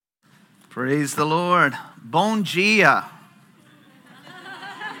Praise the Lord. Bom dia.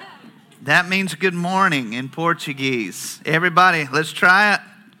 That means good morning in Portuguese. Everybody, let's try it.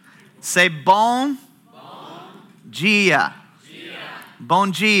 Say bom dia.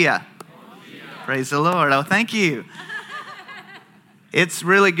 Bom dia. Praise the Lord. Oh, thank you. It's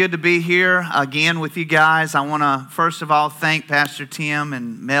really good to be here again with you guys. I want to, first of all, thank Pastor Tim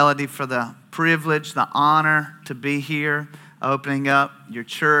and Melody for the privilege, the honor to be here, opening up your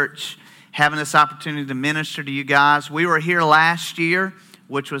church, having this opportunity to minister to you guys. We were here last year,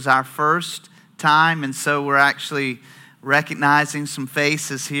 which was our first time, and so we're actually recognizing some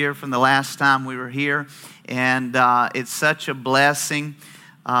faces here from the last time we were here, and it's such a blessing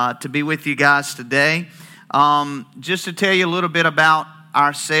to be with you guys today. Just to tell you a little bit about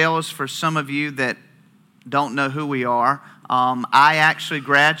ourselves, for some of you that don't know who we are, I actually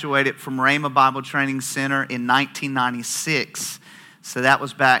graduated from Rhema Bible Training Center in 1996. So that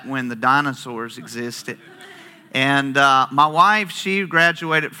was back when the dinosaurs existed. And my wife, she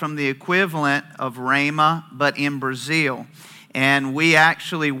graduated from the equivalent of Rhema, but in Brazil. And we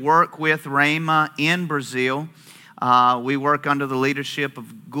actually work with Rhema in Brazil. We work under the leadership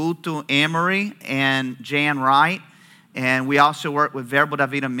of Guto Emery and Jan Wright. And we also work with Verbo da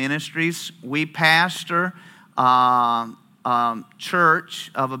Vida Ministries. We pastor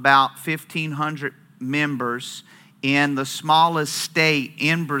church of about 1,500 members in the smallest state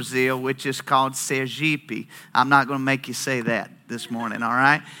in Brazil, which is called Sergipe. I'm not going to make you say that this morning, all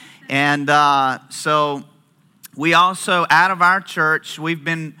right? And so we also, out of our church, we've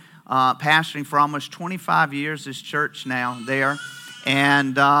been pastoring for almost 25 years, this church now there,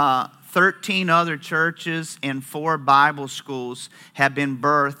 and 13 other churches and 4 Bible schools have been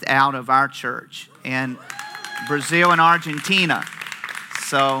birthed out of our church in Brazil and Argentina.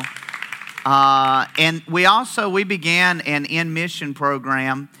 So... and we began an in-mission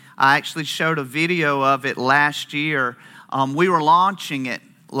program. I actually showed a video of it last year. We were launching it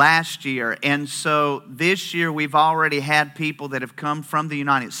last year. And so this year we've already had people that have come from the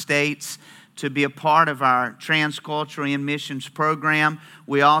United States to be a part of our transcultural in-missions program.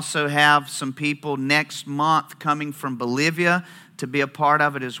 We also have some people next month coming from Bolivia to be a part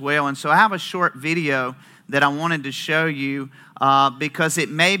of it as well. And so I have a short video that I wanted to show you because it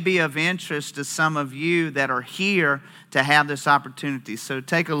may be of interest to some of you that are here to have this opportunity. So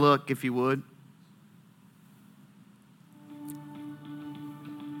take a look if you would.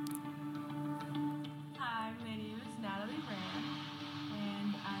 Hi, my name is Darren Wray,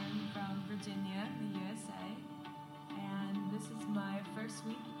 and I'm from Virginia, the USA, and this is my first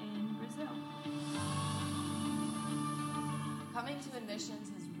week in Brazil. Coming to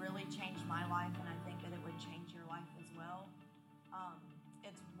Admissions has really changed my life, and I think that it would change your life as well.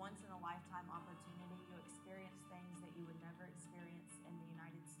 It's once-in-a-lifetime opportunity to experience things that you would never experience in the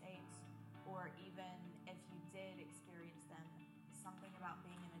United States, or even if you did experience them, something about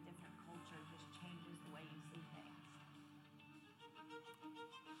being in a different culture just changes the way you see things.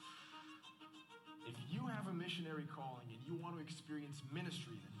 If you have a missionary calling and you want to experience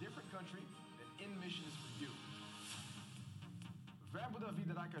ministry in a different country, then In Mission is for you. Verbo da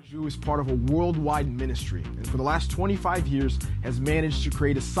Vida Aracaju is part of a worldwide ministry, and for the last 25 years has managed to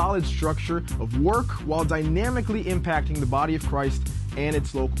create a solid structure of work while dynamically impacting the body of Christ and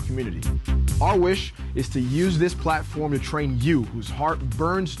its local community. Our wish is to use this platform to train you whose heart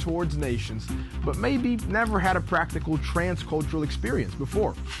burns towards nations, but maybe never had a practical transcultural experience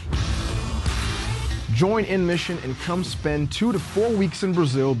before. Join In Mission and come spend 2 to 4 weeks in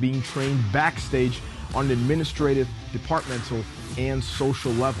Brazil being trained backstage on an administrative, departmental, and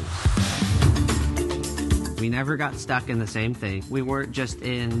social levels. We never got stuck in the same thing. We weren't just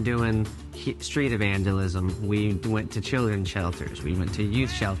in doing street evangelism. We went to children's shelters, we went to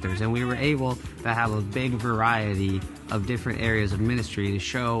youth shelters, and we were able to have a big variety of different areas of ministry to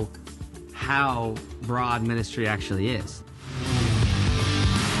show how broad ministry actually is.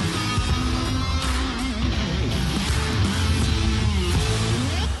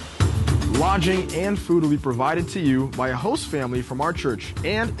 Lodging and food will be provided to you by a host family from our church,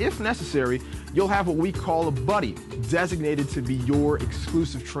 and if necessary, you'll have what we call a buddy, designated to be your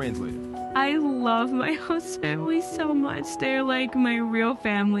exclusive translator. I love my host family so much. They're like my real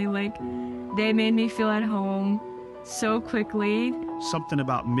family. Like, they made me feel at home so quickly. Something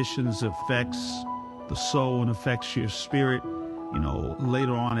about missions affects the soul and affects your spirit. You know,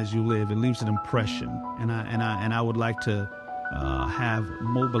 later on as you live, it leaves an impression. And I would like to have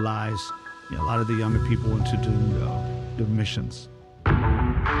mobilized a lot of the younger people into doing the missions.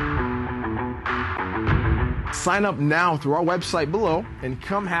 Sign up now through our website below and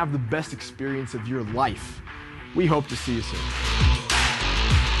come have the best experience of your life. We hope to see you soon.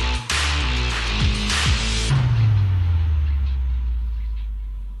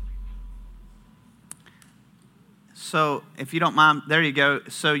 So if you don't mind, there you go.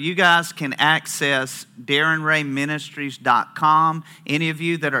 So you guys can access DarrenWrayMinistries.com. Any of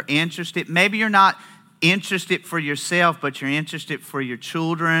you that are interested, maybe you're not interested for yourself, but you're interested for your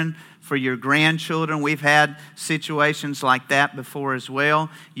children, for your grandchildren. We've had situations like that before as well.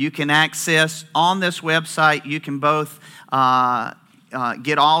 You can access on this website, you can both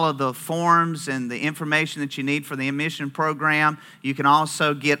get all of the forms and the information that you need for the admission program. You can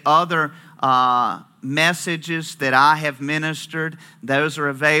also get other messages that I have ministered. Those are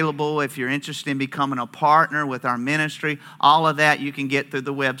available if you're interested in becoming a partner with our ministry. All of that you can get through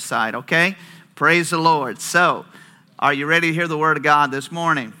the website, okay? Praise the Lord. So, are you ready to hear the Word of God this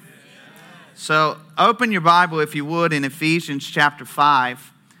morning? So, open your Bible, if you would, in Ephesians chapter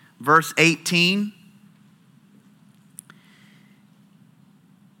 5, verse 18.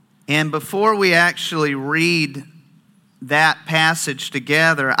 And before we actually read that passage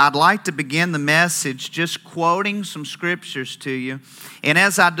together, I'd like to begin the message just quoting some scriptures to you. And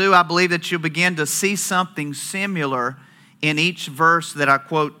as I do, I believe that you'll begin to see something similar in each verse that I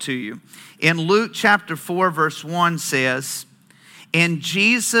quote to you. In Luke chapter 4, verse 1 says, "And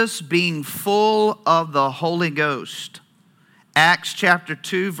Jesus being full of the Holy Ghost." Acts chapter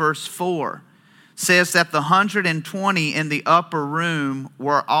 2, verse 4 says that the 120 in the upper room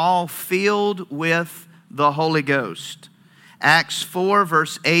were all filled with the Holy Ghost. Acts 4,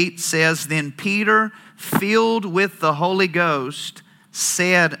 verse 8 says, "Then Peter, filled with the Holy Ghost,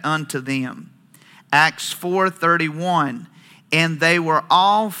 said unto them." Acts 4:31, "And they were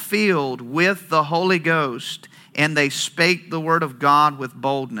all filled with the Holy Ghost, and they spake the word of God with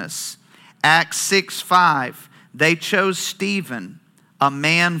boldness." Acts 6:5, "They chose Stephen, a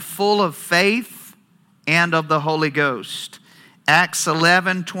man full of faith and of the Holy Ghost." Acts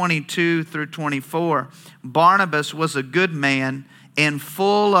 11:22 through 24, "Barnabas was a good man and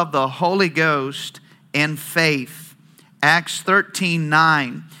full of the Holy Ghost and faith." Acts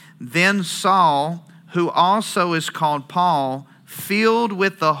 13:9, "Then Saul, who also is called Paul, filled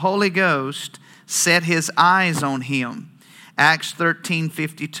with the Holy Ghost, set his eyes on him." Acts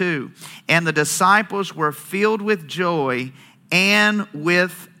 13:52, "And the disciples were filled with joy and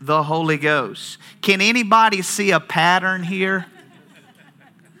with the Holy Ghost." Can anybody see a pattern here?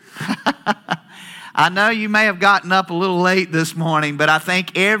 I know you may have gotten up a little late this morning, but I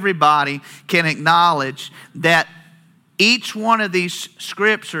think everybody can acknowledge that each one of these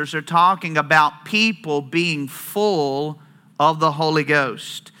scriptures are talking about people being full of the Holy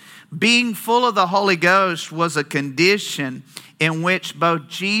Ghost. Being full of the Holy Ghost was a condition in which both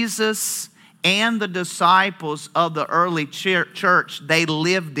Jesus and the disciples of the early church, they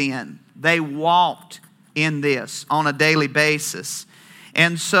lived in. They walked in this on a daily basis.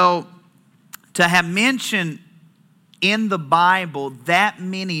 And so to have mentioned in the Bible that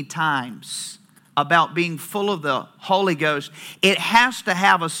many times about being full of the Holy Ghost, it has to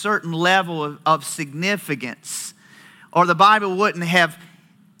have a certain level of significance. Or the Bible wouldn't have,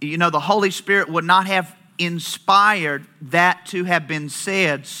 the Holy Spirit would not have inspired that to have been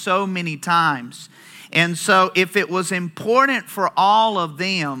said so many times. And so if it was important for all of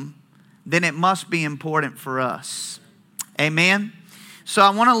them, then it must be important for us. Amen? So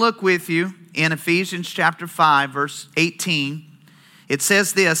I want to look with you in Ephesians chapter 5, verse 18. It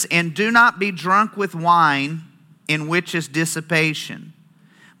says this, "And do not be drunk with wine, in which is dissipation,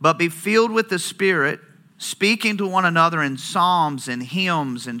 but be filled with the Spirit, speaking to one another in psalms and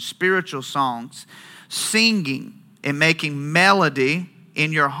hymns and spiritual songs, singing and making melody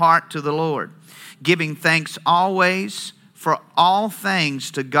in your heart to the Lord, giving thanks always for all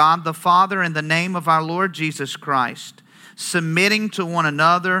things to God the Father in the name of our Lord Jesus Christ, submitting to one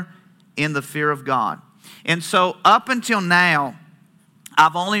another in the fear of God." And so up until now,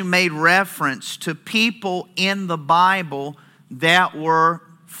 I've only made reference to people in the Bible that were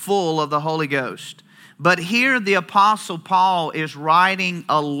full of the Holy Ghost. But here the Apostle Paul is writing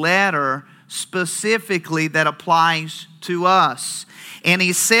a letter specifically that applies to us. And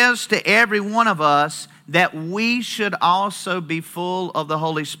he says to every one of us that we should also be full of the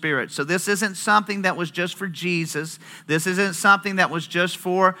Holy Spirit. So this isn't something that was just for Jesus. This isn't something that was just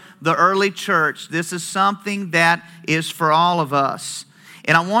for the early church. This is something that is for all of us.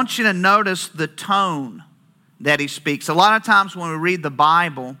 And I want you to notice the tone that he speaks. A lot of times when we read the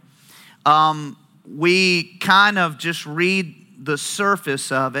Bible, we kind of just read the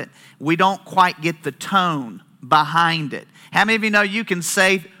surface of it. We don't quite get the tone behind it. How many of you know you can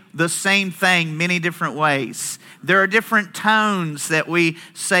say the same thing many different ways? There are different tones that we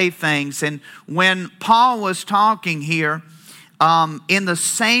say things. And when Paul was talking here, in the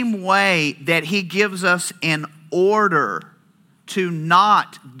same way that he gives us an order to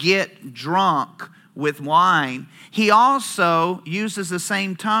not get drunk with wine, he also uses the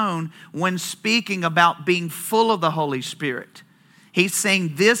same tone when speaking about being full of the Holy Spirit. He's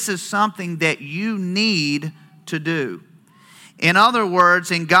saying this is something that you need to do. In other words,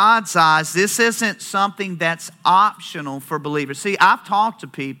 in God's eyes, this isn't something that's optional for believers. See, I've talked to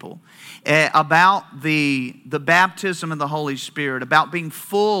people about the baptism of the Holy Spirit, about being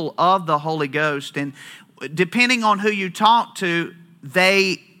full of the Holy Ghost. And depending on who you talk to,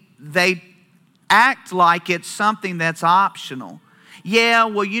 they act like it's something that's optional. Yeah,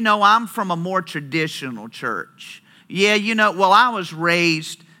 well, I'm from a more traditional church. Yeah, I was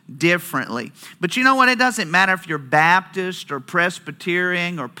raised differently. But you know what? It doesn't matter if you're Baptist or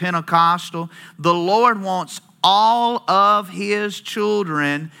Presbyterian or Pentecostal. The Lord wants all of His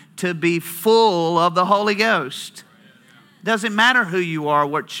children to be full of the Holy Ghost. Doesn't matter who you are,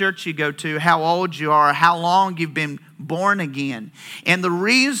 what church you go to, how old you are, how long you've been born again. And the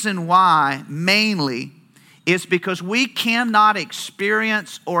reason why, mainly, is because we cannot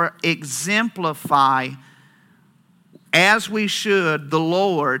experience or exemplify as we should the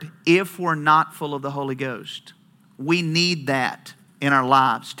Lord if we're not full of the Holy Ghost. We need that in our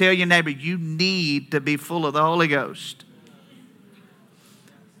lives. Tell your neighbor, you need to be full of the Holy Ghost.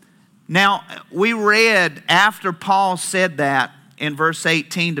 Now, we read after Paul said that in verse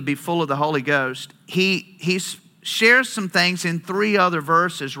 18 to be full of the Holy Ghost, he shares some things in 3 other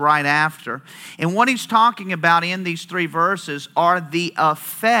verses right after. And what he's talking about in these 3 verses are the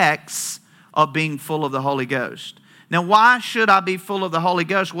effects of being full of the Holy Ghost. Now, why should I be full of the Holy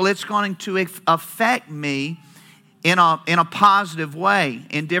Ghost? Well, it's going to affect me in a positive way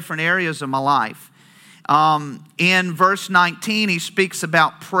in different areas of my life. In verse 19, he speaks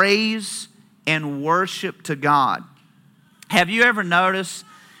about praise and worship to God. Have you ever noticed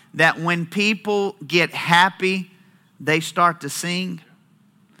that when people get happy, they start to sing?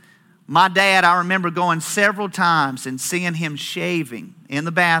 My dad, I remember going several times and seeing him shaving in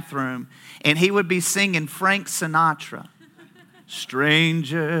the bathroom, and he would be singing Frank Sinatra.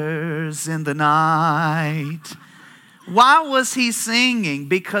 Strangers in the night. Why was he singing?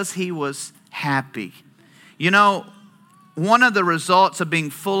 Because he was happy. One of the results of being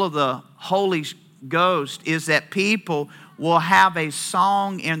full of the Holy Ghost is that people will have a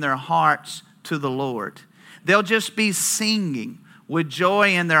song in their hearts to the Lord. They'll just be singing with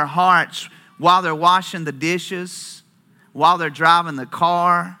joy in their hearts while they're washing the dishes, while they're driving the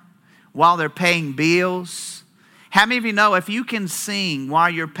car, while they're paying bills. How many of you know if you can sing while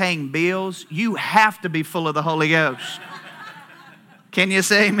you're paying bills, you have to be full of the Holy Ghost? Can you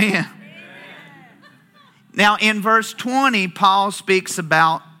say amen? Now, in verse 20, Paul speaks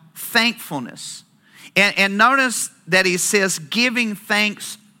about thankfulness. And notice that he says, giving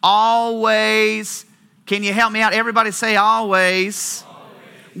thanks always. Can you help me out? Everybody say always.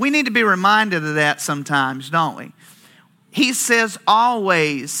 We need to be reminded of that sometimes, don't we? He says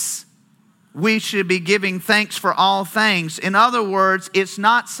always we should be giving thanks for all things. In other words, it's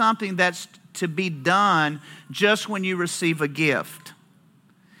not something that's to be done just when you receive a gift.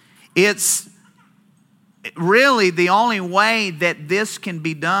 It's really the only way that this can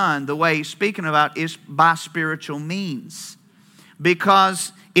be done, the way he's speaking about, is by spiritual means.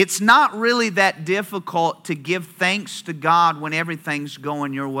 Because it's not really that difficult to give thanks to God when everything's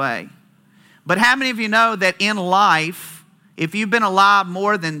going your way. But how many of you know that in life, if you've been alive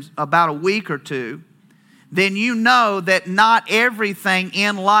more than about a week or two, then you know that not everything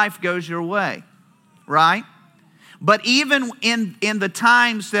in life goes your way, right? But even in the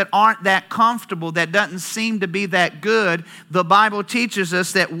times that aren't that comfortable, that doesn't seem to be that good, the Bible teaches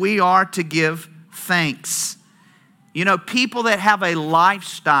us that we are to give thanks. People that have a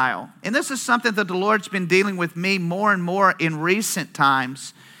lifestyle, and this is something that the Lord's been dealing with me more and more in recent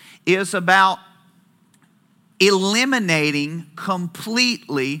times, is about eliminating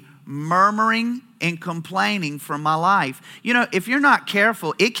completely murmuring and complaining from my life. If you're not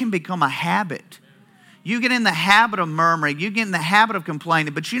careful, it can become a habit. You get in the habit of murmuring. You get in the habit of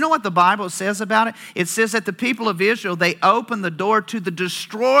complaining. But you know what the Bible says about it? It says that the people of Israel, they opened the door to the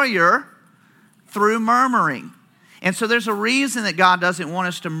destroyer through murmuring. And so there's a reason that God doesn't want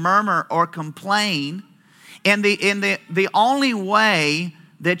us to murmur or complain. And the only way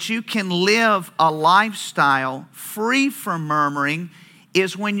that you can live a lifestyle free from murmuring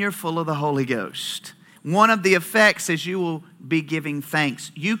is when you're full of the Holy Ghost. One of the effects is you will be giving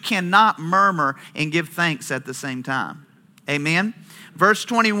thanks. You cannot murmur and give thanks at the same time. Amen? Verse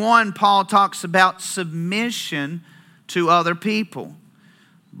 21, Paul talks about submission to other people.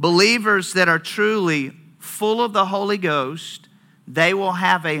 Believers that are truly full of the Holy Ghost, they will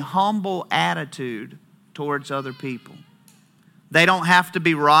have a humble attitude towards other people. They don't have to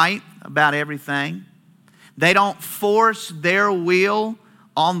be right about everything. They don't force their will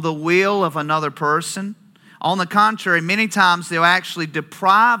on the will of another person. On the contrary, many times they'll actually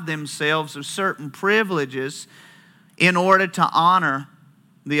deprive themselves of certain privileges in order to honor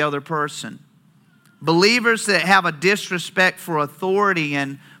the other person. Believers that have a disrespect for authority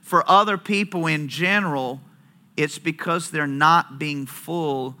and for other people in general, it's because they're not being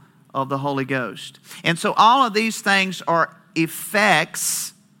full of the Holy Ghost. And so all of these things are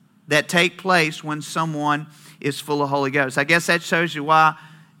effects that take place when someone is full of Holy Ghost. I guess that shows you why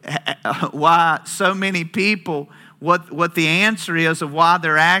so many people, what the answer is of why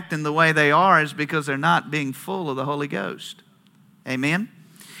they're acting the way they are is because they're not being full of the Holy Ghost. Amen?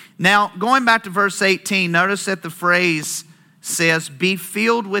 Now, going back to verse 18, notice that the phrase says, be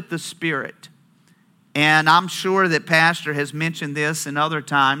filled with the Spirit. And I'm sure that Pastor has mentioned this in other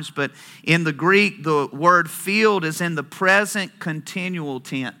times, but in the Greek, the word filled is in the present continual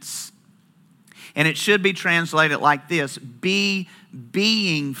tense. And it should be translated like this, be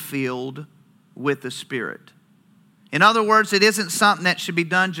being filled with the Spirit. In other words, it isn't something that should be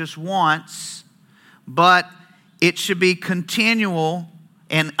done just once, but it should be continual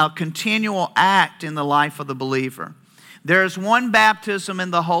and a continual act in the life of the believer. There is one baptism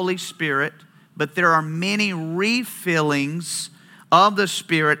in the Holy Spirit, but there are many refillings of the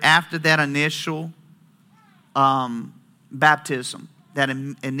Spirit after that initial baptism, that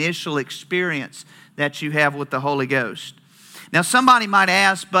initial experience that you have with the Holy Ghost. Now, somebody might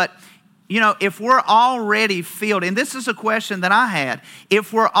ask, but, if we're already filled, and this is a question that I had,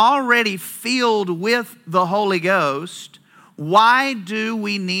 if we're already filled with the Holy Ghost, why do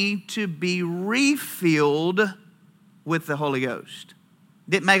we need to be refilled with the Holy Ghost?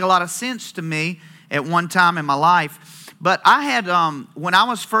 Didn't make a lot of sense to me at one time in my life. But I had, when I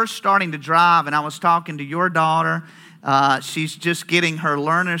was first starting to drive and I was talking to your daughter, she's just getting her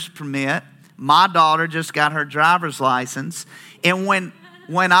learner's permit. My daughter just got her driver's license. And when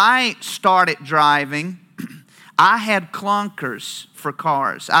I started driving, I had clunkers for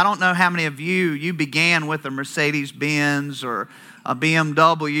cars. I don't know how many of you began with a Mercedes-Benz or a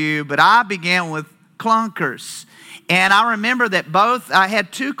BMW, but I began with clunkers. And I remember that I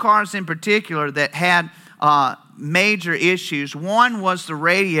had two cars in particular that had major issues. One was the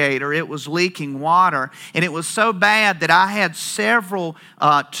radiator. It was leaking water. And it was so bad that I had several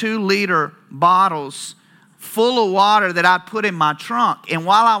 2-liter bottles full of water that I'd put in my trunk. And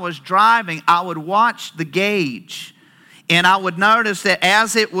while I was driving, I would watch the gauge. And I would notice that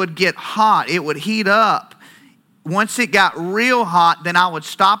as it would get hot, it would heat up. Once it got real hot, then I would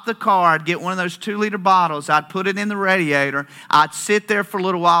stop the car, I'd get one of those 2-liter bottles, I'd put it in the radiator, I'd sit there for a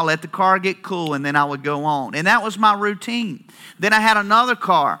little while, let the car get cool, and then I would go on. And that was my routine. Then I had another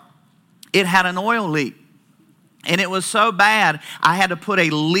car. It had an oil leak. And it was so bad, I had to put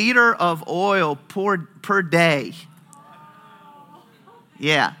a liter of oil per day.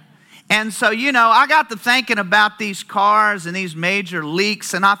 Yeah. And so, I got to thinking about these cars and these major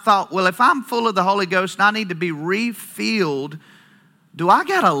leaks, and I thought, well, if I'm full of the Holy Ghost and I need to be refilled, do I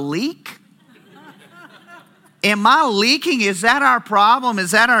got a leak? Am I leaking? Is that our problem?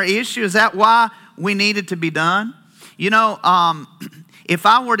 Is that our issue? Is that why we need it to be done? If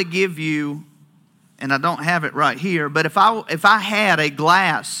I were to give you, and I don't have it right here, but if I had a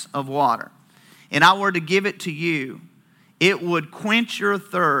glass of water and I were to give it to you, it would quench your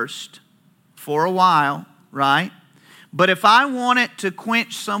thirst for a while, right? But if I wanted to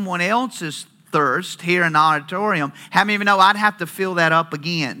quench someone else's thirst here in the auditorium, how many of you know I'd have to fill that up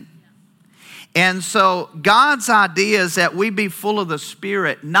again? And so God's idea is that we be full of the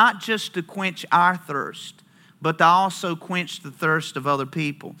Spirit, not just to quench our thirst, but to also quench the thirst of other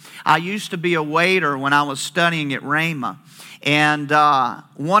people. I used to be a waiter when I was studying at Rhema. And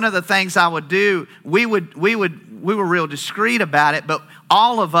one of the things I would do, we were real discreet about it, but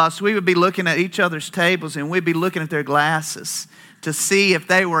all of us, we would be looking at each other's tables and we'd be looking at their glasses to see if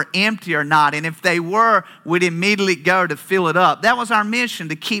they were empty or not. And if they were, we'd immediately go to fill it up. That was our mission,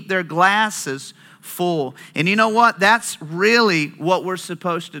 to keep their glasses full. And you know what? That's really what we're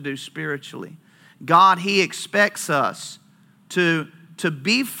supposed to do spiritually. God, He expects us to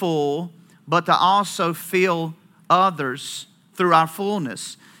be full, but to also fill others through our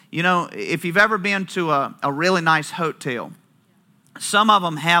fullness. If you've ever been to a really nice hotel, some of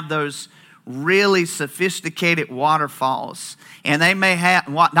them have those really sophisticated waterfalls. And they may have,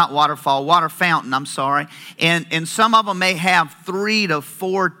 water fountain, I'm sorry. And some of them may have 3 to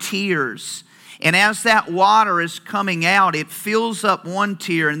 4 tiers. And as that water is coming out, it fills up one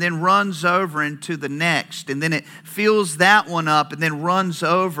tier and then runs over into the next. And then it fills that one up and then runs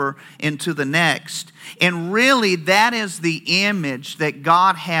over into the next. And really, that is the image that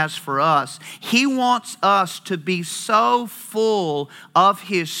God has for us. He wants us to be so full of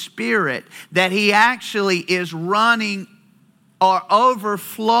His Spirit that He actually is running or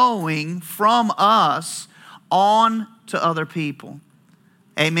overflowing from us on to other people.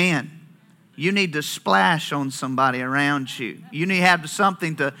 Amen. You need to splash on somebody around you. You need to have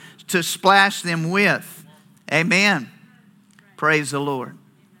something to splash them with. Amen. Praise the Lord.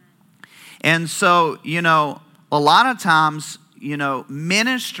 And so, a lot of times,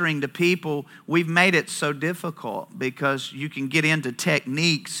 ministering to people, we've made it so difficult because you can get into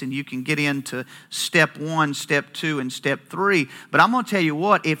techniques and you can get into step 1, step 2, and step 3. But I'm going to tell you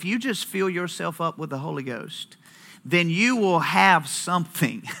what, if you just fill yourself up with the Holy Ghost, then you will have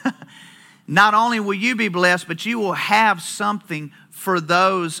something. Not only will you be blessed, but you will have something for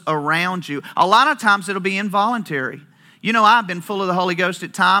those around you. A lot of times it'll be involuntary. I've been full of the Holy Ghost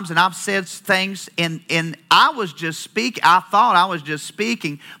at times, and I've said things, and I was just speaking. I thought I was just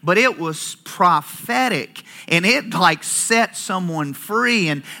speaking, but it was prophetic, and it set someone free,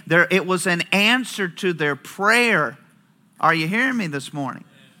 and it was an answer to their prayer. Are you hearing me this morning?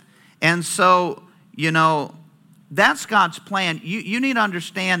 And so, that's God's plan. You need to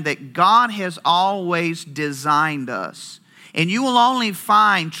understand that God has always designed us. And you will only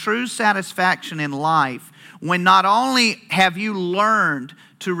find true satisfaction in life when not only have you learned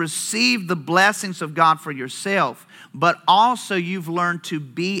to receive the blessings of God for yourself, but also you've learned to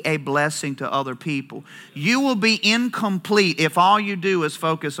be a blessing to other people. You will be incomplete if all you do is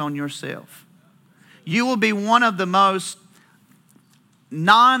focus on yourself. You will be one of the most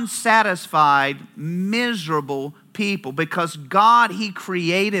non-satisfied, miserable people because God, He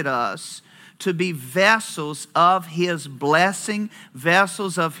created us to be vessels of His blessing,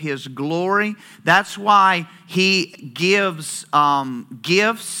 vessels of His glory. That's why He gives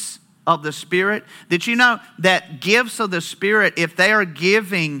gifts of the Spirit. Did you know that gifts of the Spirit, if they are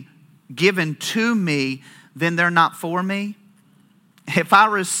given to me, then they're not for me? If I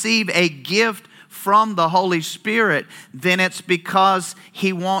receive a gift from the Holy Spirit, then it's because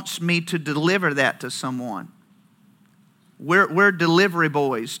He wants me to deliver that to someone. We're delivery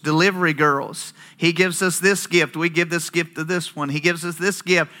boys, delivery girls. He gives us this gift. We give this gift to this one. He gives us this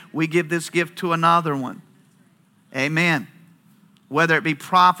gift. We give this gift to another one. Amen. Whether it be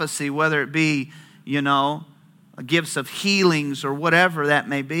prophecy, whether it be, gifts of healings or whatever that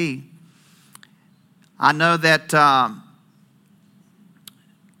may be. I know that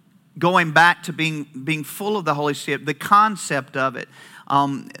going back to being full of the Holy Spirit, the concept of it,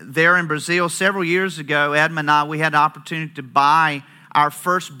 there in Brazil several years ago, Edmund and I, we had the opportunity to buy our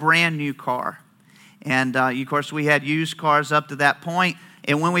first brand new car. And of course, we had used cars up to that point.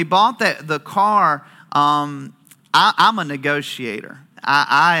 And when we bought the car, I'm a negotiator.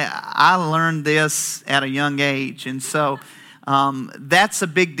 I learned this at a young age. And so that's a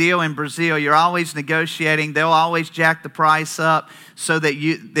big deal in Brazil. You're always negotiating. They'll always jack the price up so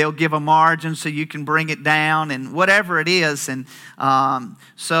that they'll give a margin so you can bring it down and whatever it is. And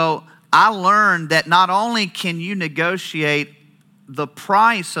so I learned that not only can you negotiate the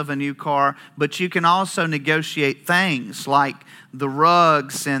price of a new car, but you can also negotiate things like the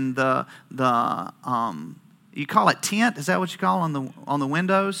rugs and the you call it tint? Is that what you call on the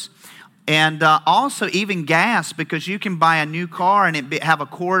windows? And also even gas, because you can buy a new car and it have a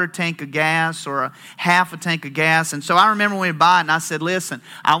quarter tank of gas or a half a tank of gas. And so I remember when we buy it and I said, listen,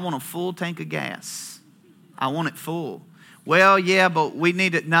 I want a full tank of gas. I want it full. Well, yeah, but we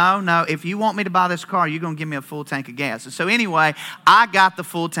need it. No. If you want me to buy this car, you're going to give me a full tank of gas. And so anyway, I got the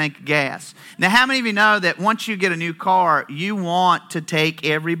full tank of gas. Now, how many of you know that once you get a new car, you want to take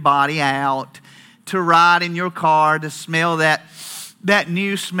everybody out to ride in your car, to smell that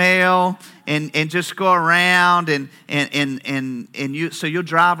new smell and just go around and so you'll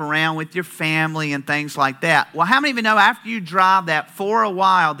drive around with your family and things like that. Well, how many of you know after you drive that for a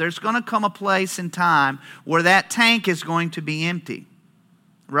while, there's going to come a place in time where that tank is going to be empty,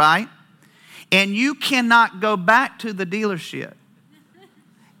 right? And you cannot go back to the dealership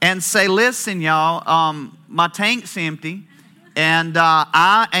and say, listen, y'all, my tank's empty and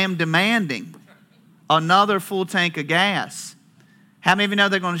I am demanding another full tank of gas. How many of you know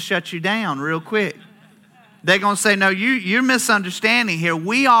they're going to shut you down real quick? They're going to say, no, you're misunderstanding here.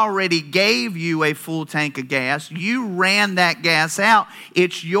 We already gave you a full tank of gas. You ran that gas out.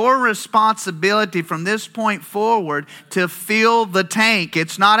 It's your responsibility from this point forward to fill the tank.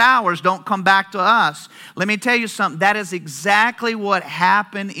 It's not ours. Don't come back to us. Let me tell you something. That is exactly what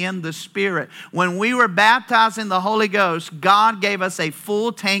happened in the Spirit. When we were baptized in the Holy Ghost, God gave us a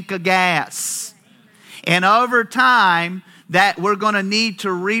full tank of gas. And over time, that we're going to need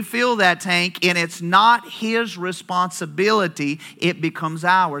to refill that tank, and it's not His responsibility. It becomes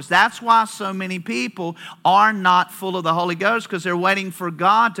ours. That's why so many people are not full of the Holy Ghost, because they're waiting for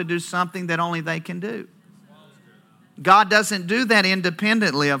God to do something that only they can do. God doesn't do that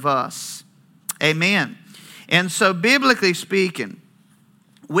independently of us. Amen. And so biblically speaking,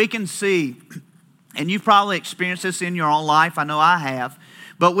 we can see, and you've probably experienced this in your own life, I know I have,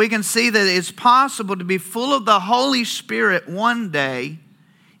 but we can see that it's possible to be full of the Holy Spirit one day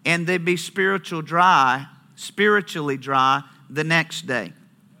and then be spiritually dry the next day.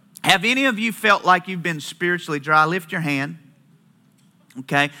 Have any of you felt like you've been spiritually dry? Lift your hand.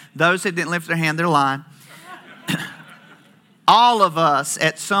 Okay. Those that didn't lift their hand, they're lying. All of us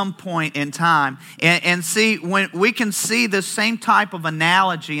at some point in time. And see, when we can see the same type of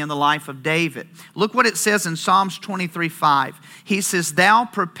analogy in the life of David. Look what it says in Psalms 23:5. He says, "Thou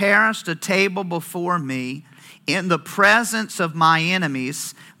preparest a table before me in the presence of my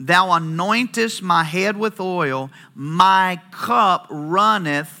enemies. Thou anointest my head with oil. My cup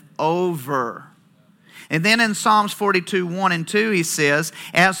runneth over." And then in Psalms 42:1 and 2, he says,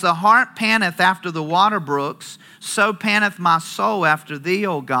 "As the hart panteth after the water brooks, so panteth my soul after thee,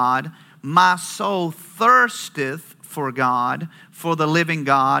 O God. My soul thirsteth for God, for the living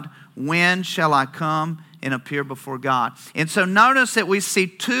God. When shall I come and appear before God?" And so notice that we see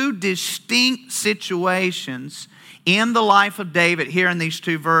two distinct situations in the life of David here in these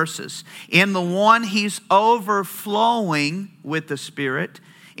two verses. In the one, he's overflowing with the Spirit.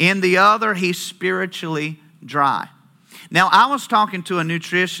 In the other, he's spiritually dry. Now, I was talking to a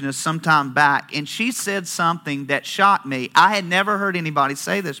nutritionist some time back, and she said something that shocked me. I had never heard anybody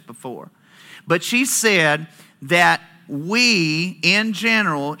say this before. But she said that we, in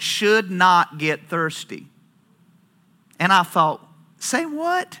general, should not get thirsty. And I thought, say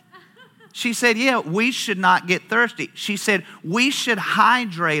what? She said, yeah, we should not get thirsty. She said, we should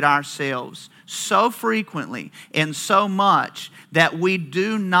hydrate ourselves so frequently and so much that we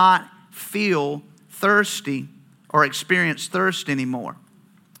do not feel thirsty or experience thirst anymore.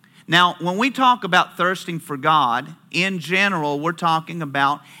 Now, when we talk about thirsting for God, in general, we're talking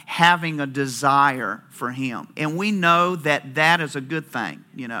about having a desire for Him. And we know that that is a good thing,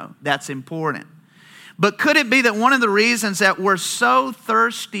 that's important. But could it be that one of the reasons that we're so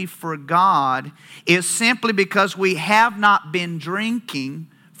thirsty for God is simply because we have not been drinking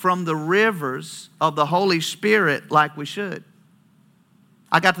from the rivers of the Holy Spirit like we should?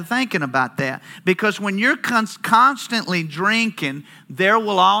 I got to thinking about that. Because when you're constantly drinking, there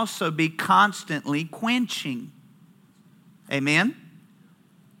will also be constantly quenching. Amen?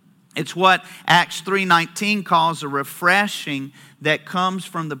 It's what Acts 3:19 calls a refreshing that comes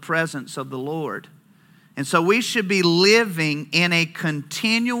from the presence of the Lord. And so we should be living in a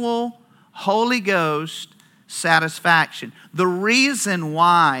continual Holy Ghost satisfaction. The reason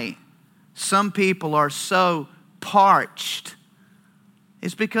why some people are so parched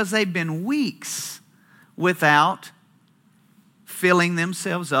is because they've been weeks without filling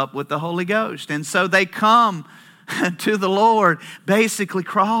themselves up with the Holy Ghost. And so they come to the Lord basically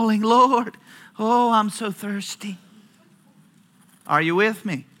crawling, "Lord, oh, I'm so thirsty." Are you with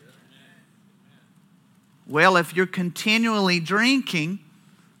me? Well, if you're continually drinking,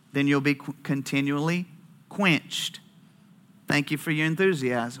 then you'll be continually quenched. Thank you for your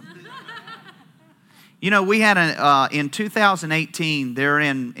enthusiasm. We had in 2018 there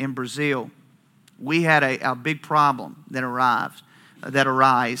in Brazil, we had a big problem that arose.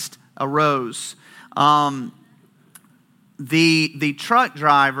 The truck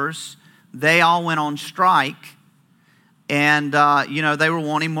drivers, they all went on strike, and they were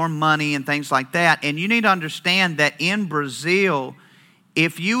wanting more money and things like that. And you need to understand that in Brazil,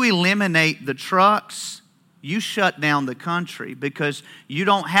 if you eliminate the trucks, you shut down the country, because you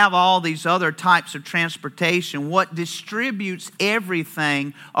don't have all these other types of transportation. What distributes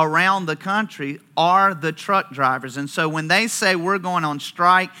everything around the country are the truck drivers. And so when they say we're going on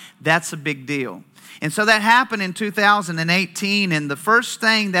strike, that's a big deal. And so that happened in 2018, and the first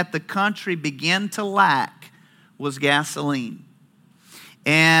thing that the country began to lack was gasoline.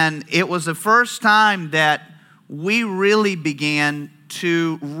 And it was the first time that we really began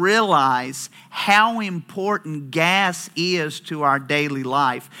to realize how important gas is to our daily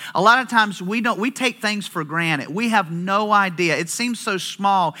life. A lot of times we take things for granted. We have no idea. It seems so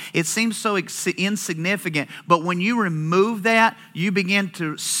small. It seems so insignificant. But when you remove that, you begin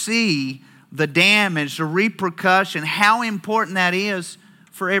to see the damage, the repercussion, how important that is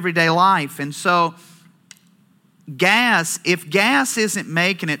for everyday life. And so if gas isn't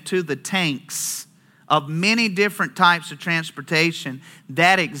making it to the tanks of many different types of transportation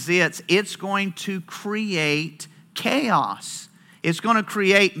that exists, it's going to create chaos. It's going to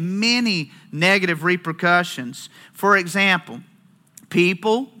create many negative repercussions. For example,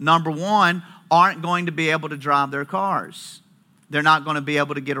 people, number one, aren't going to be able to drive their cars. They're not going to be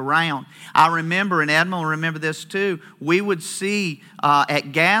able to get around. I remember, and Edmund will remember this too, we would see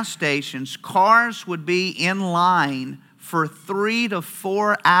at gas stations, cars would be in line for 3 to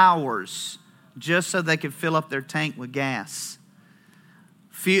 4 hours just so they could fill up their tank with gas.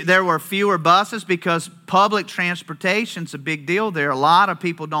 There were fewer buses because public transportation's a big deal there. A lot of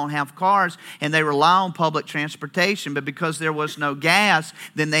people don't have cars and they rely on public transportation, but because there was no gas,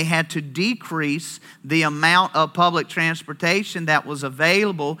 then they had to decrease the amount of public transportation that was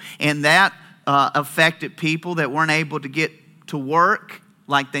available, and that affected people that weren't able to get to work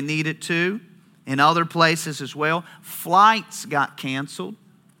like they needed to in other places as well. Flights got canceled.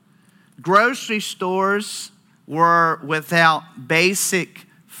 Grocery stores were without basic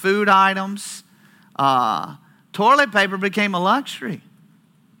food items. Toilet paper became a luxury,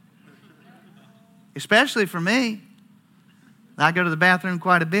 especially for me. I go to the bathroom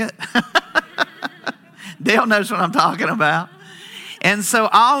quite a bit. Dale knows what I'm talking about. And so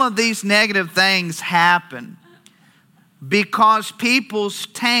all of these negative things happen because people's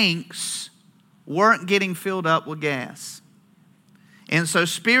tanks weren't getting filled up with gas. And so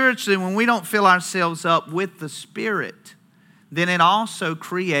spiritually, when we don't fill ourselves up with the Spirit, then it also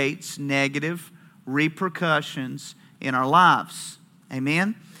creates negative repercussions in our lives.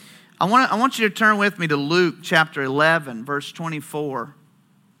 Amen? I want you to turn with me to Luke chapter 11, verse 24.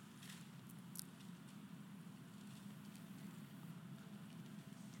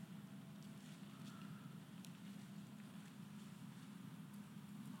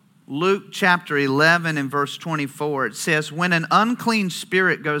 Luke chapter 11 and verse 24, it says, "When an unclean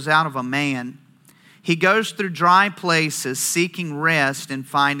spirit goes out of a man, he goes through dry places seeking rest and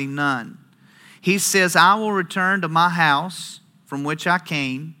finding none. He says, I will return to my house from which I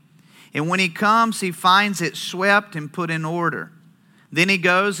came. And when he comes, he finds it swept and put in order. Then he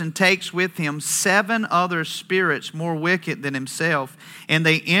goes and takes with him 7 other spirits more wicked than himself, and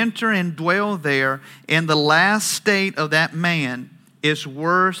they enter and dwell there, and the last state of that man is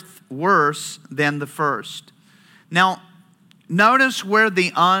worse than the first." Now, notice where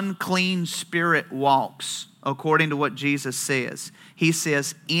the unclean spirit walks, according to what Jesus says. He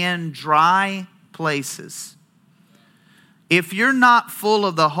says, in dry places. If you're not full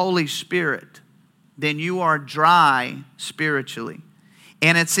of the Holy Spirit, then you are dry spiritually.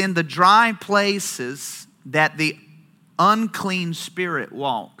 And it's in the dry places that the unclean spirit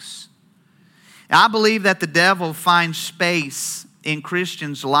walks. I believe that the devil finds space in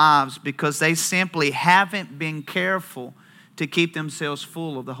Christians' lives because they simply haven't been careful to keep themselves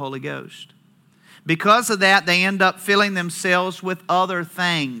full of the Holy Ghost. Because of that, they end up filling themselves with other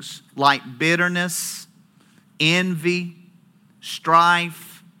things like bitterness, envy,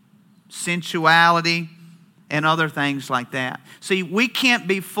 strife, sensuality, and other things like that. See, we can't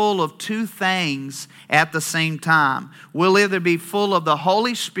be full of 2 things at the same time. We'll either be full of the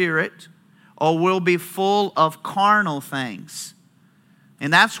Holy Spirit or we'll be full of carnal things.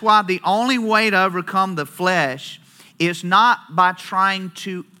 And that's why the only way to overcome the flesh is not by trying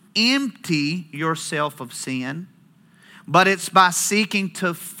to empty yourself of sin, but it's by seeking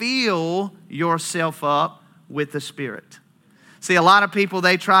to fill yourself up with the Spirit. See, a lot of people,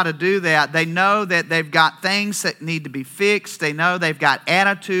 they try to do that. They know that they've got things that need to be fixed. They know they've got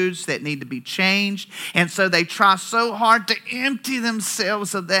attitudes that need to be changed. And so they try so hard to empty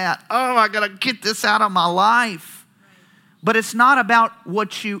themselves of that. Oh, I got to get this out of my life. But it's not about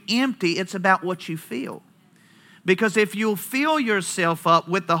what you empty. It's about what you feel. Because if you'll fill yourself up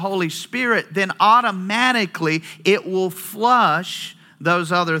with the Holy Spirit, then automatically it will flush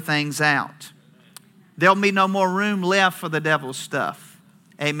those other things out. There'll be no more room left for the devil's stuff.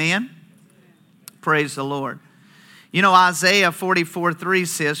 Amen? Praise the Lord. You know, Isaiah 44:3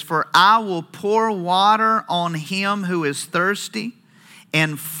 says, "For I will pour water on him who is thirsty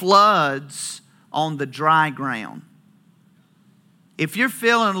and floods on the dry ground." If you're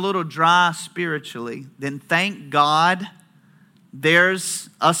feeling a little dry spiritually, then thank God there's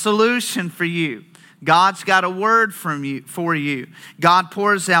a solution for you. God's got a word for you. God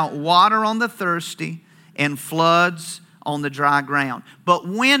pours out water on the thirsty and floods on the dry ground. But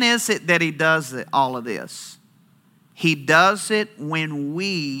when is it that He does all of this? He does it when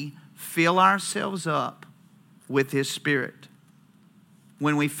we fill ourselves up with His Spirit.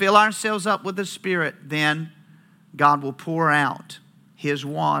 When we fill ourselves up with the Spirit, then God will pour out His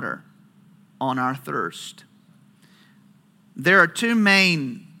water on our thirst. There are two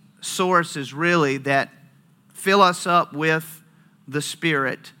main sources really that fill us up with the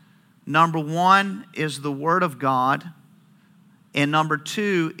Spirit. Number one is the Word of God, and number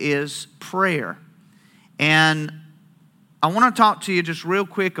two is prayer. And I want to talk to you just real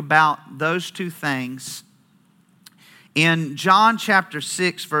quick about those two things. In John chapter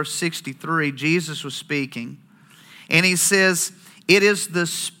 6, verse 63, Jesus was speaking, and He says, "It is the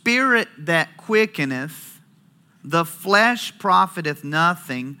Spirit that quickeneth, the flesh profiteth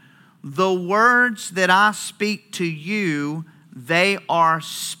nothing. The words that I speak to you, they are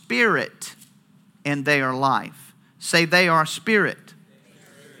spirit and they are life." Say, they are spirit.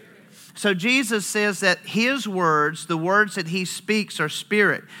 So Jesus says that His words, the words that He speaks, are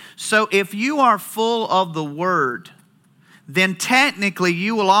spirit. So if you are full of the Word, then technically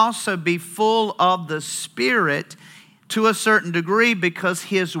you will also be full of the Spirit to a certain degree, because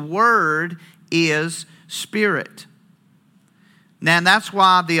His Word is spirit. Now, and that's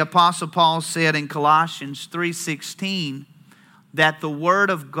why the Apostle Paul said in Colossians 3:16 that the Word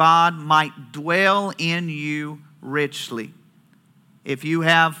of God might dwell in you richly. If you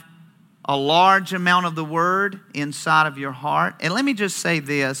have a large amount of the Word inside of your heart, and let me just say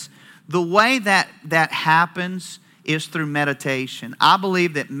this, the way that happens is through meditation. I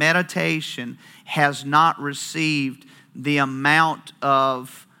believe that meditation has not received the amount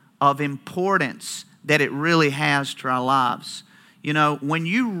of importance that it really has to our lives. You know, when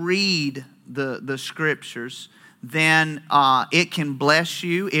you read the Scriptures, then it can bless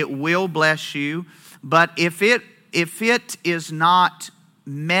you. It will bless you. But if it is not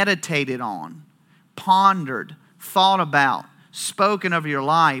meditated on, pondered, thought about, spoken of your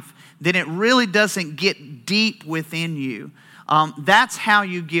life, then it really doesn't get deep within you. That's how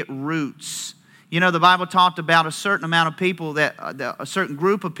you get roots. You know, the Bible talked about a certain amount of people, a certain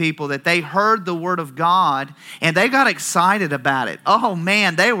group of people, that they heard the Word of God and they got excited about it. Oh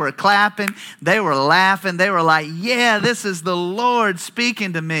man, they were clapping, they were laughing, they were like, yeah, this is the Lord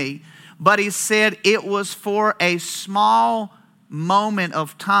speaking to me. But He said it was for a small moment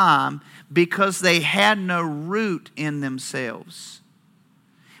of time because they had no root in themselves.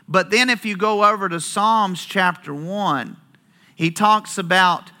 But then if you go over to Psalms chapter 1, he talks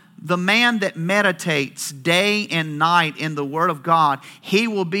about the man that meditates day and night in the Word of God, he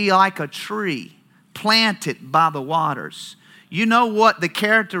will be like a tree planted by the waters. You know what the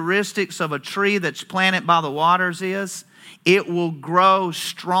characteristics of a tree that's planted by the waters is? It will grow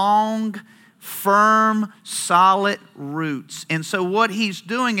strong, firm, solid roots. And so what he's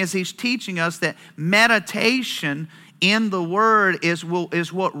doing is he's teaching us that meditation in the Word is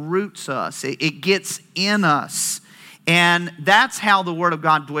what roots us. It gets in us. And that's how the Word of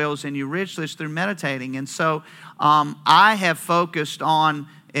God dwells in you richly, is through meditating. And so I have focused on,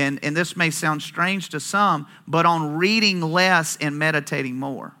 and this may sound strange to some, but on reading less and meditating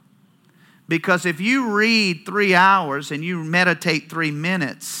more. Because if you read 3 hours and you meditate 3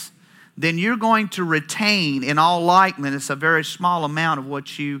 minutes, then you're going to retain, in all likeliness, a very small amount of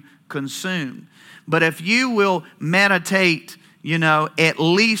what you consume. But if you will meditate, at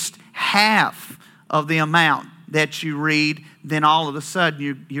least half of the amount that you read, then all of a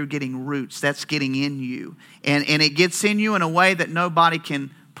sudden you're getting roots. That's getting in you. And it gets in you in a way that nobody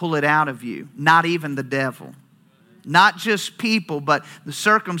can pull it out of you. Not even the devil. Not just people, but the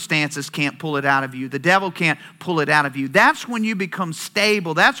circumstances can't pull it out of you. The devil can't pull it out of you. That's when you become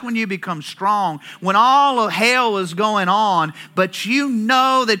stable. That's when you become strong. When all of hell is going on, but you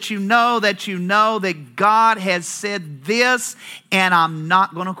know that God has said this, and I'm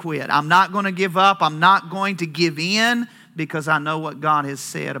not going to quit. I'm not going to give up. I'm not going to give in, because I know what God has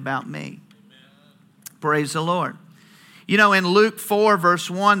said about me. Amen. Praise the Lord. In Luke 4, verse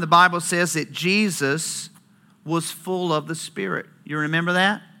 1, the Bible says that Jesus was full of the Spirit. You remember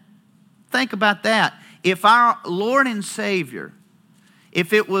that? Think about that. If our Lord and Savior,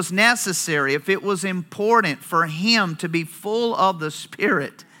 if it was necessary, if it was important for Him to be full of the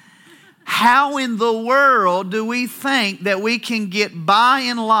Spirit, how in the world do we think that we can get by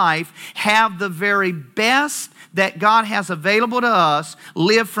in life, have the very best that God has available to us,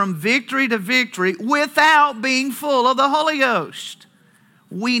 live from victory to victory without being full of the Holy Ghost?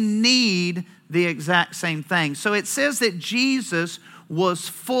 We need the exact same thing. So it says that Jesus was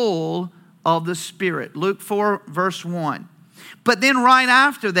full of the Spirit. Luke 4, verse 1. But then right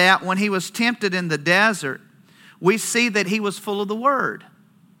after that, when he was tempted in the desert, we see that he was full of the Word.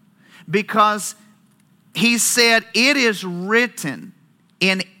 Because he said, it is written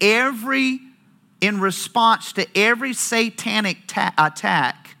in response to every satanic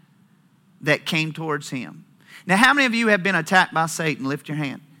attack that came towards him. Now, how many of you have been attacked by Satan? Lift your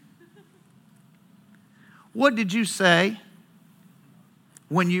hand. What did you say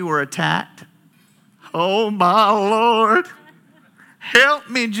when you were attacked? Oh, my Lord. Help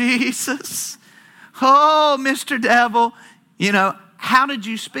me, Jesus. Oh, Mr. Devil. You know, how did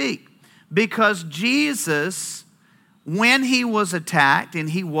you speak? Because Jesus, when he was attacked, and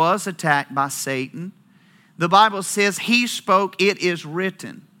he was attacked by Satan, the Bible says he spoke, it is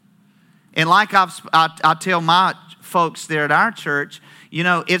written. And like I tell my folks there at our church, you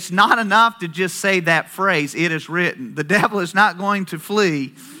know, it's not enough to just say that phrase, it is written. The devil is not going to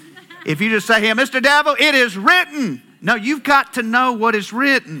flee if you just say, hey, Mr. Devil, it is written. No, you've got to know what is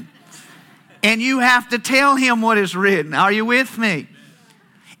written. And you have to tell him what is written. Are you with me?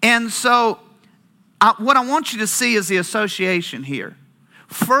 And so, what I want you to see is the association here.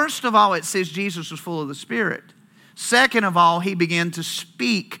 First of all, it says Jesus was full of the Spirit. Second of all, he began to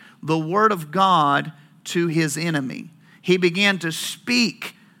speak the Word of God to his enemy. He began to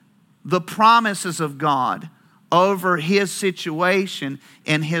speak the promises of God over his situation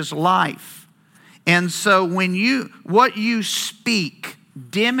and his life. And so what you speak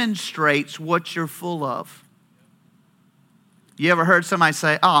demonstrates what you're full of. You ever heard somebody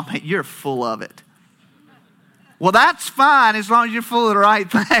say, oh, man, you're full of it? Well, that's fine as long as you're full of the right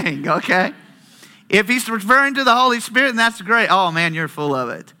thing, okay? If he's referring to the Holy Spirit, then that's great. Oh, man, you're full of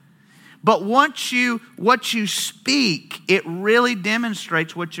it. But what you speak, it really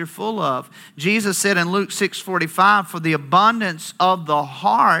demonstrates what you're full of. Jesus said in Luke 6:45, for the abundance of the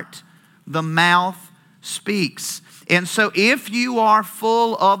heart, the mouth speaks. And so if you are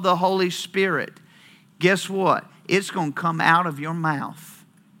full of the Holy Spirit, guess what? It's going to come out of your mouth.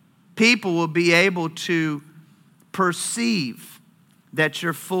 People will be able to perceive that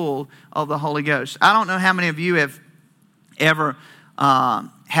you're full of the Holy Ghost. I don't know how many of you have ever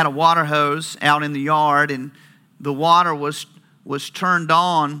had a water hose out in the yard and the water was turned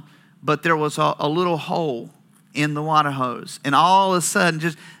on, but there was a little hole in the water hose. And all of a sudden,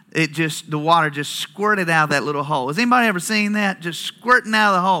 the water just squirted out of that little hole. Has anybody ever seen that? Just squirting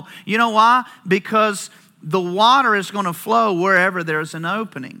out of the hole. You know why? Because the water is going to flow wherever there's an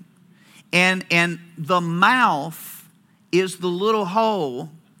opening. And the mouth is the little hole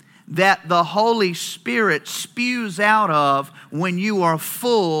that the Holy Spirit spews out of when you are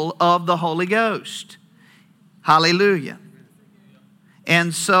full of the Holy Ghost. Hallelujah.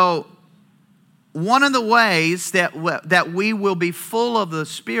 And so one of the ways that we will be full of the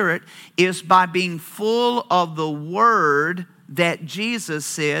Spirit is by being full of the Word that Jesus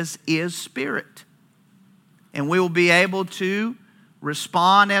says is Spirit. And we will be able to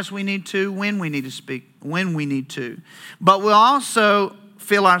respond as we need to, when we need to speak, when we need to. But we'll also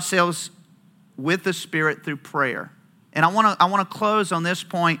fill ourselves with the Spirit through prayer. And I want to close on this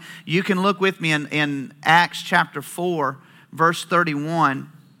point. You can look with me in Acts chapter 4, verse 31.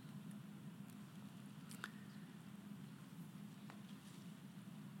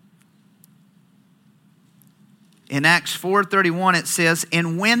 In Acts 4:31 it says,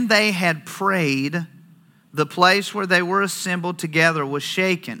 and when they had prayed, the place where they were assembled together was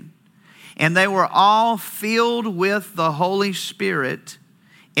shaken, and they were all filled with the Holy Spirit,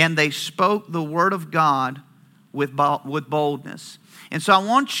 and they spoke the word of God with boldness. And so I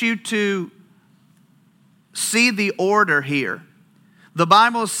want you to see the order here. The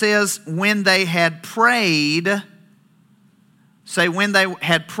Bible says when they had prayed, say when they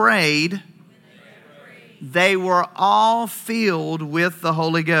had prayed, they were all filled with the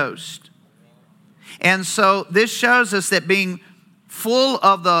Holy Ghost. And so this shows us that being full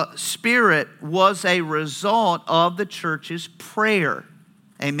of the Spirit was a result of the church's prayer.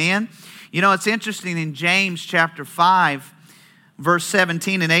 Amen? You know, it's interesting in James chapter 5, verse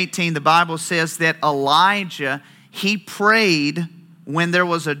 17 and 18, the Bible says that Elijah, he prayed when there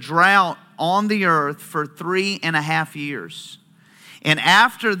was a drought on the earth for 3.5 years. And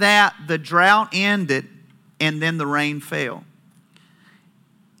after that, the drought ended, and then the rain fell.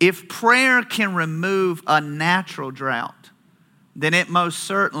 If prayer can remove a natural drought, then it most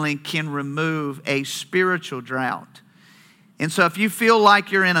certainly can remove a spiritual drought. And so if you feel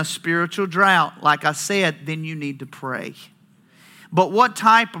like you're in a spiritual drought, like I said, then you need to pray. But what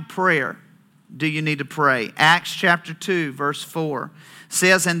type of prayer do you need to pray? Acts chapter 2, verse 4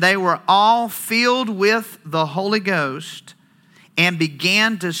 says, and they were all filled with the Holy Ghost, and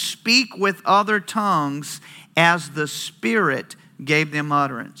began to speak with other tongues as the Spirit gave them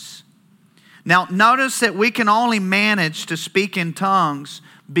utterance. Now, notice that we can only manage to speak in tongues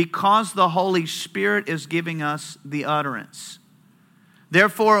because the Holy Spirit is giving us the utterance.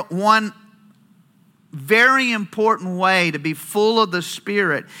 Therefore, one very important way to be full of the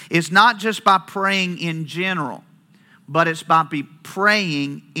Spirit is not just by praying in general, but it's by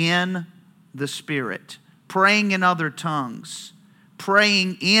praying in the Spirit, praying in other tongues,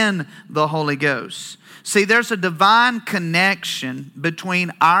 praying in the Holy Ghost. See, there's a divine connection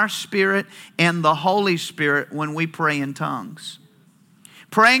between our spirit and the Holy Spirit when we pray in tongues.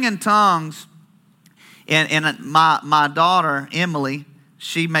 Praying in tongues, and my daughter, Emily,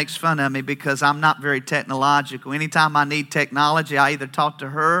 she makes fun of me because I'm not very technological. Anytime I need technology, I either talk to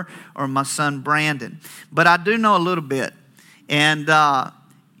her or my son, Brandon. But I do know a little bit. And,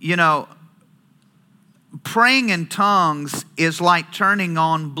 praying in tongues is like turning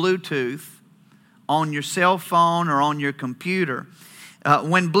on Bluetooth on your cell phone or on your computer.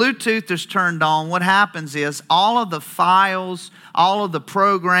 When Bluetooth is turned on, what happens is all of the files, all of the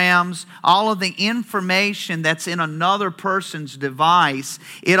programs, all of the information that's in another person's device,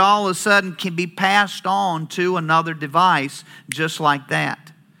 it all of a sudden can be passed on to another device just like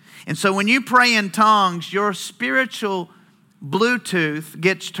that. And so when you pray in tongues, your spiritual Bluetooth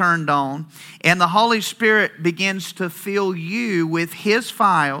gets turned on, and the Holy Spirit begins to fill you with His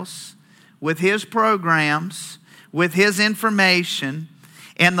files, with His programs, with His information.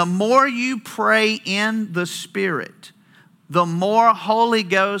 And the more you pray in the Spirit, the more Holy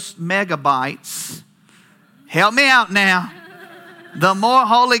Ghost megabytes, help me out now, the more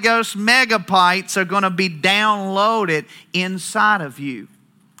Holy Ghost megabytes are going to be downloaded inside of you.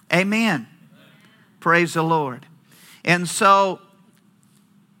 Amen. Praise the Lord. And so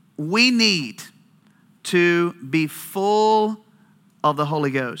we need to be full of the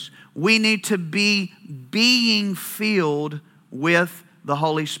Holy Ghost. We need to be being filled with the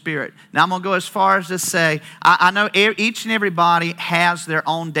Holy Spirit. Now I'm going to go as far as to say, I know each and everybody has their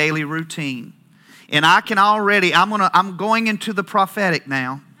own daily routine. And I can already, I'm going into the prophetic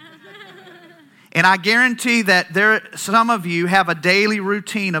now. And I guarantee that some of you have a daily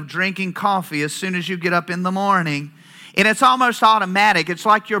routine of drinking coffee as soon as you get up in the morning. And it's almost automatic. It's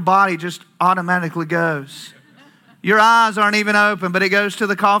like your body just automatically goes. Your eyes aren't even open, but it goes to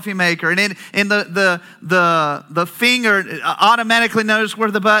the coffee maker. And the finger automatically knows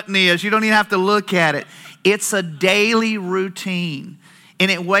where the button is. You don't even have to look at it. It's a daily routine. And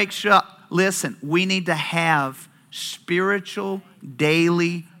it wakes you up. Listen, we need to have spiritual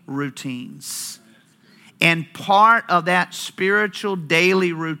daily routines. And part of that spiritual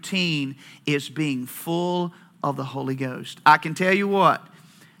daily routine is being full of the Holy Ghost. I can tell you what,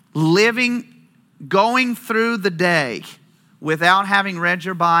 going through the day without having read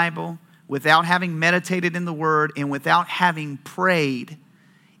your Bible, without having meditated in the Word, and without having prayed,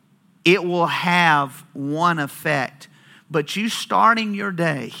 it will have one effect. But you starting your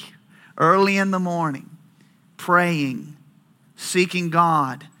day early in the morning, praying, seeking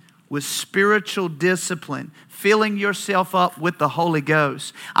God with spiritual discipline, filling yourself up with the Holy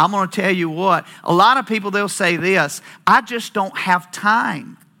Ghost. I'm going to tell you what, a lot of people, they'll say this, I just don't have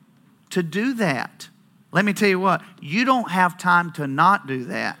time to do that. Let me tell you what, you don't have time to not do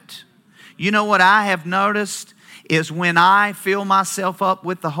that. You know what I have noticed is when I fill myself up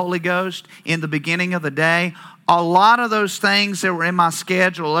with the Holy Ghost in the beginning of the day, a lot of those things that were in my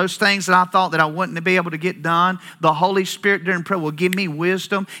schedule, those things that I thought that I wouldn't be able to get done, the Holy Spirit during prayer will give me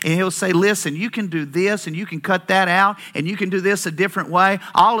wisdom, and He'll say, listen, you can do this, and you can cut that out, and you can do this a different way.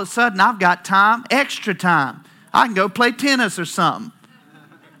 All of a sudden, I've got time, extra time. I can go play tennis or something.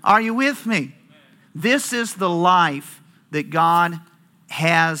 Are you with me? This is the life that God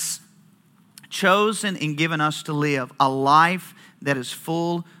has chosen and given us to live, a life that is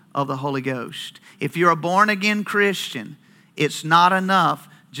full of the Holy Ghost. If you're a born-again Christian, it's not enough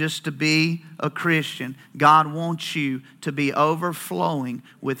just to be a Christian. God wants you to be overflowing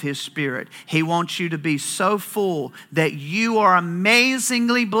with His Spirit. He wants you to be so full that you are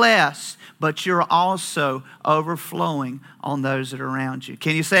amazingly blessed, but you're also overflowing on those that are around you.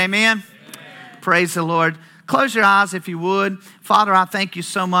 Can you say amen? Praise the Lord. Close your eyes if you would. Father, I thank you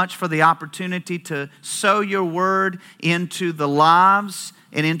so much for the opportunity to sow your word into the lives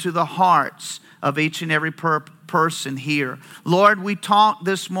and into the hearts of each and every person here. Lord, we talked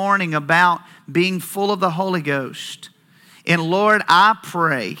this morning about being full of the Holy Ghost. And Lord, I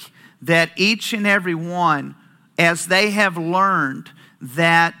pray that each and every one, as they have learned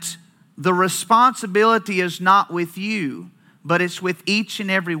that the responsibility is not with you, but it's with each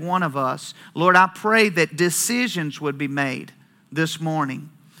and every one of us. Lord, I pray that decisions would be made this morning,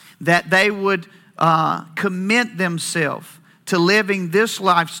 that they would commit themselves to living this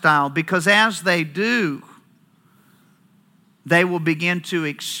lifestyle, because as they do, they will begin to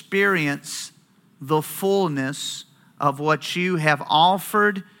experience the fullness of what you have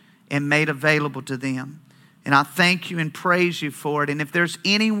offered and made available to them. And I thank you and praise you for it. And if there's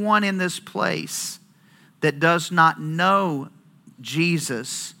anyone in this place that does not know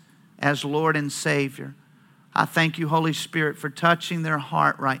Jesus as Lord and Savior, I thank you, Holy Spirit, for touching their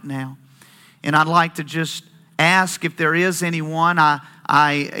heart right now. And I'd like to just ask if there is anyone.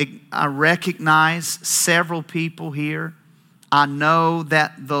 I recognize several people here. I know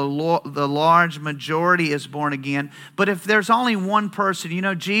that the large majority is born again. But if there's only one person, you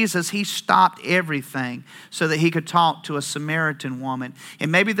know, Jesus, He stopped everything so that He could talk to a Samaritan woman.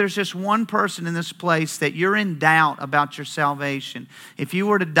 And maybe there's just one person in this place that you're in doubt about your salvation. If you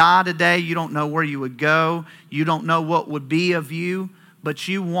were to die today, you don't know where you would go. You don't know what would be of you. But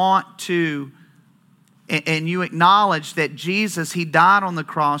you want to, and you acknowledge that Jesus, He died on the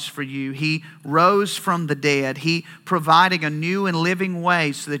cross for you. He rose from the dead. He providing a new and living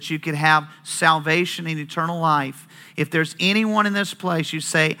way so that you could have salvation and eternal life. If there's anyone in this place, you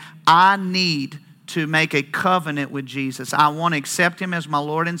say, I need to make a covenant with Jesus. I want to accept Him as my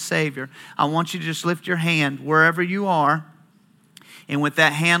Lord and Savior. I want you to just lift your hand wherever you are. And with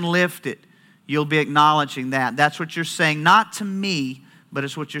that hand lifted, you'll be acknowledging that. That's what you're saying, not to me, but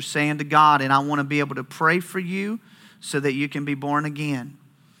it's what you're saying to God. And I want to be able to pray for you so that you can be born again.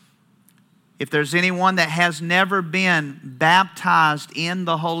 If there's anyone that has never been baptized in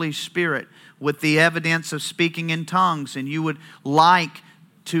the Holy Spirit with the evidence of speaking in tongues, and you would like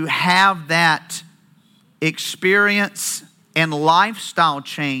to have that experience and lifestyle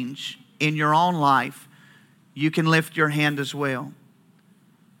change in your own life, you can lift your hand as well.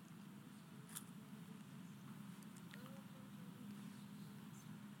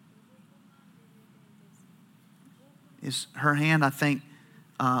 Is her hand, I think,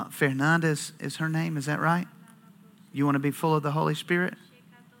 Fernandez is her name, is that right? You want to be full of the Holy Spirit?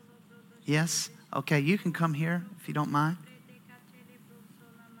 Yes? Okay, you can come here if you don't mind.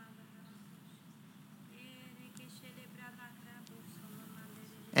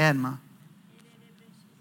 Edma.